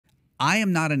I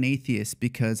am not an atheist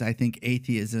because I think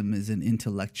atheism is an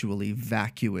intellectually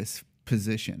vacuous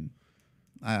position.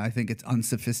 I think it's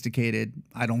unsophisticated.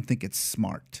 I don't think it's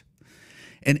smart.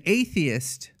 An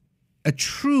atheist, a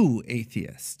true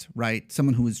atheist, right?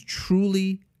 Someone who is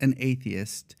truly an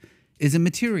atheist is a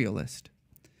materialist.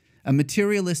 A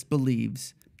materialist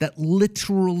believes that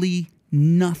literally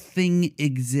nothing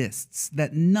exists,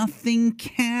 that nothing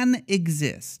can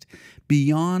exist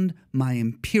beyond my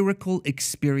empirical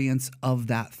experience of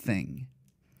that thing.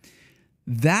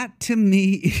 That to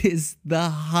me is the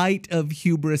height of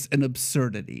hubris and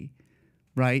absurdity,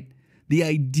 right? The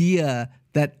idea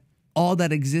that all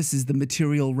that exists is the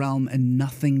material realm and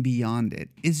nothing beyond it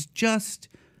is just,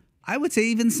 I would say,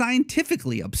 even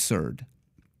scientifically absurd.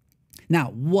 Now,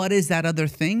 what is that other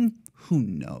thing? Who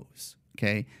knows?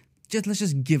 Okay, let's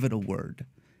just give it a word,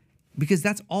 because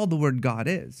that's all the word God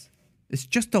is. It's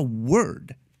just a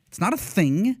word. It's not a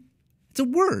thing. It's a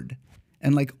word.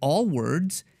 And like all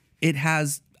words, it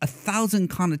has 1,000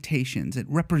 connotations. It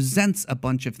represents a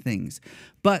bunch of things.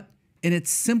 But in its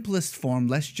simplest form,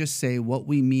 let's just say what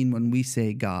we mean when we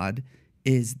say God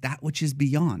is that which is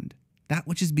beyond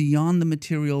the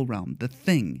material realm, the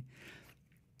thing.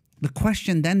 The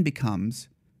question then becomes,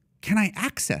 can I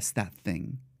access that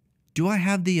thing? Do I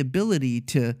have the ability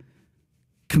to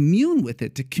commune with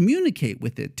it, to communicate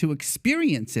with it, to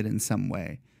experience it in some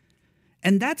way?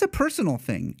 And that's a personal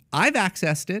thing. I've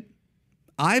accessed it.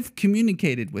 I've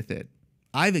communicated with it.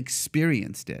 I've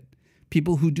experienced it.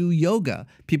 People who do yoga,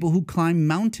 people who climb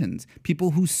mountains,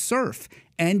 people who surf,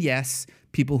 and yes,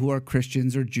 people who are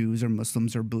Christians or Jews or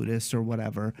Muslims or Buddhists or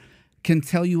whatever can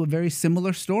tell you a very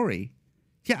similar story.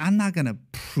 Yeah, I'm not going to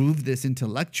prove this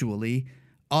intellectually.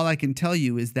 All I can tell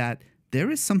you is that there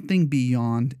is something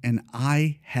beyond, and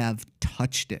I have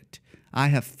touched it. I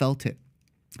have felt it.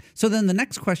 So then the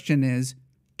next question is,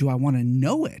 do I want to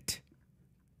know it?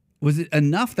 Was it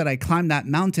enough that I climbed that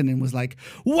mountain and was like,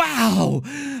 wow,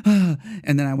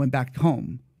 and then I went back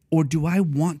home? Or do I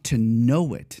want to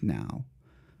know it now?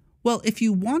 Well, if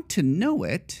you want to know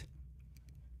it,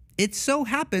 it so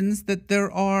happens that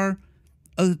there are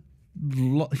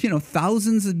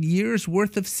thousands of years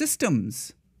worth of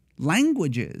systems,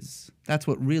 languages. That's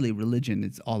what really religion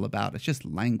is all about. It's just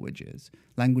languages.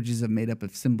 Languages are made up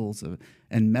of symbols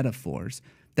and metaphors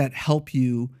that help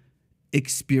you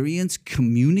experience,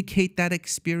 communicate that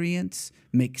experience,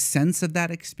 make sense of that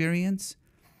experience.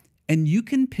 And you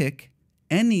can pick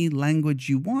any language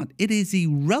you want. It is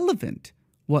irrelevant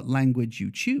what language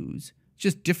you choose.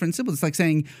 Just different symbols. It's like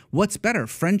saying, what's better,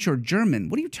 French or German?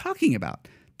 What are you talking about?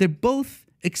 They're both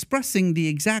expressing the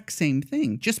exact same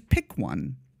thing. Just pick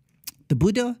one. The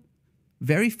Buddha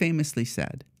very famously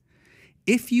said,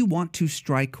 if you want to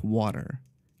strike water,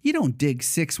 you don't dig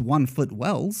 6 1-foot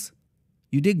wells.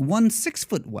 You dig 1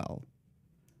 6-foot well.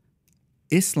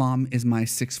 Islam is my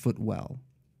 6-foot well.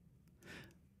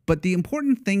 But the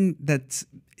important thing that's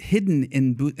hidden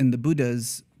in the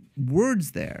Buddha's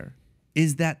words there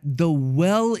is that the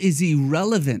well is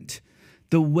irrelevant.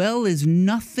 The well is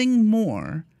nothing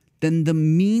more than the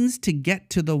means to get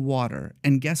to the water.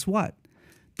 And guess what?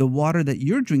 The water that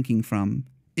you're drinking from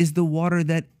is the water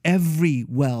that every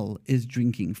well is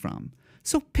drinking from.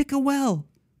 So pick a well.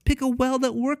 Pick a well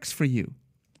that works for you.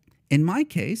 In my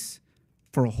case,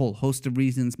 for a whole host of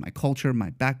reasons, my culture, my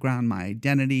background, my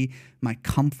identity, my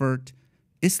comfort,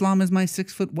 Islam is my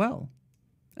 6-foot well.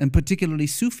 And particularly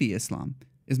Sufi Islam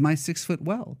is my 6-foot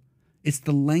well. It's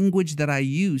the language that I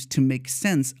use to make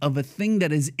sense of a thing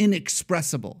that is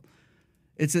inexpressible.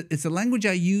 It's a language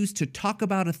I use to talk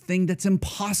about a thing that's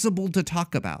impossible to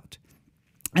talk about.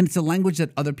 And it's a language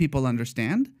that other people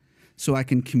understand, so I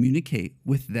can communicate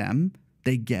with them.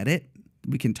 They get it.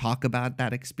 We can talk about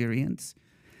that experience.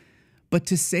 But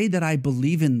to say that I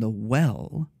believe in the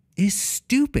well is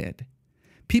stupid.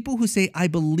 People who say, I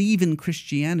believe in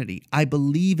Christianity, I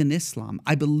believe in Islam,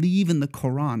 I believe in the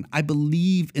Quran, I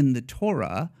believe in the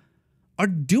Torah, are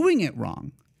doing it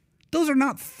wrong. Those are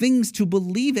not things to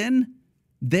believe in.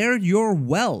 They're your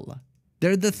well.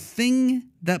 They're the thing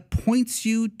that points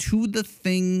you to the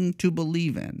thing to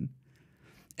believe in.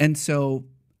 And so,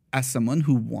 as someone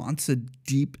who wants a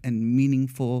deep and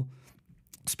meaningful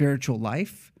spiritual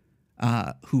life,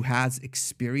 who has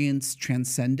experienced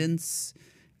transcendence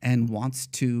and wants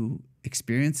to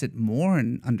experience it more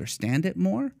and understand it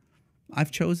more,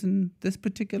 I've chosen this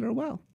particular well.